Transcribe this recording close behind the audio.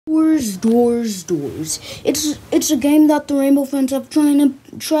Doors. It's a game that the Rainbow Friends have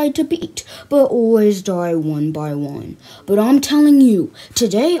tried to beat, but always die one by one. But I'm telling you,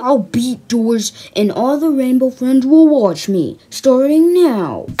 today I'll beat Doors, and all the Rainbow Friends will watch me, starting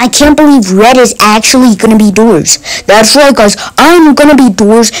now. I can't believe Red is actually gonna be Doors. That's right, guys. I'm gonna be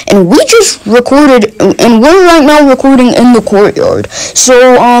Doors, and we just recorded, and we're right now recording in the courtyard.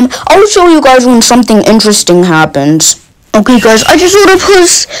 So, I'll show you guys when something interesting happens. Okay, guys, I just heard a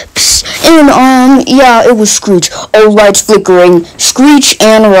puss, and, yeah, it was Screech. All lights flickering. Screech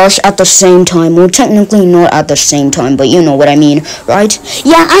and Rush at the same time. Well, technically not at the same time, but you know what I mean, right?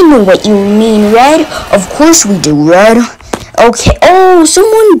 Yeah, I know what you mean, Red. Of course we do, Red. Okay, oh,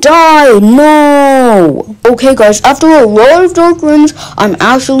 someone died, no! Okay, guys, after a lot of dark rooms, I'm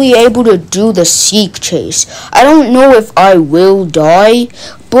actually able to do the Seek Chase. I don't know if I will die,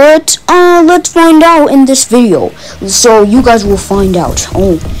 but, let's find out in this video. So, you guys will find out.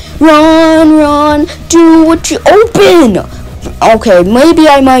 Oh, run, do what you open! Okay, maybe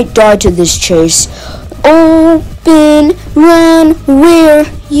I might die to this chase. Open, run where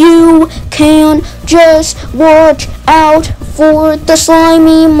you can, just watch out for the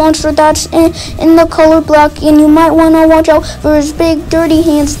slimy monster that's in the color black, and you might want to watch out for his big dirty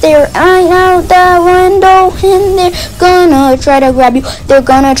hands. They're right out that window, and they're gonna try to grab you. They're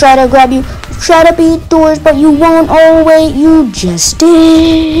gonna try to grab you. Try to beat Doors, but you won't. Oh wait, you just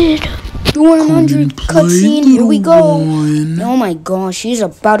did. 100 cutscene, here we go. Oh my gosh, he's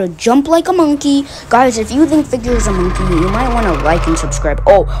about to jump like a monkey. Guys, if you think Figure is a monkey, you might want to like and subscribe.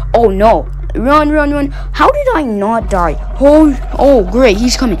 Oh no. Run. How did I not die? Oh great,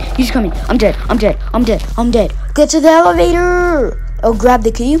 he's coming. I'm dead. Get to the elevator. Oh, grab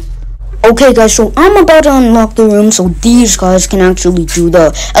the key. Okay, guys, so I'm about to unlock the room so these guys can actually do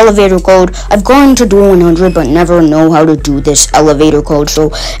the elevator code. I've gone to door 100 but never know how to do this elevator code,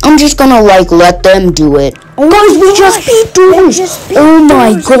 so I'm just gonna, let them do it. Oh guys, we just beat Doors! Oh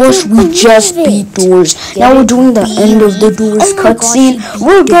my gosh, we just beat Doors. Now we're doing the end of the Doors cutscene.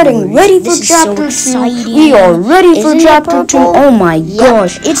 We're getting ready for Chapter 2. We are ready for Chapter 2. Oh my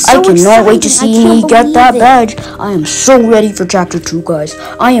gosh, I cannot wait to see me get that badge. I am so ready for Chapter 2, guys.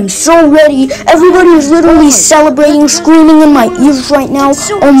 I am so ready. Everybody is literally celebrating, screaming in my ears right now.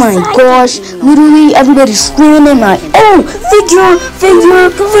 Oh my gosh, literally everybody's screaming in my... Oh, Figure.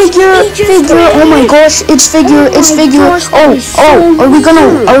 Oh my gosh, it's Figure. Oh, are we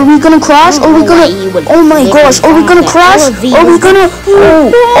gonna crash? Oh my gosh, are we gonna crash?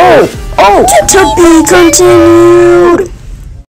 To be continued.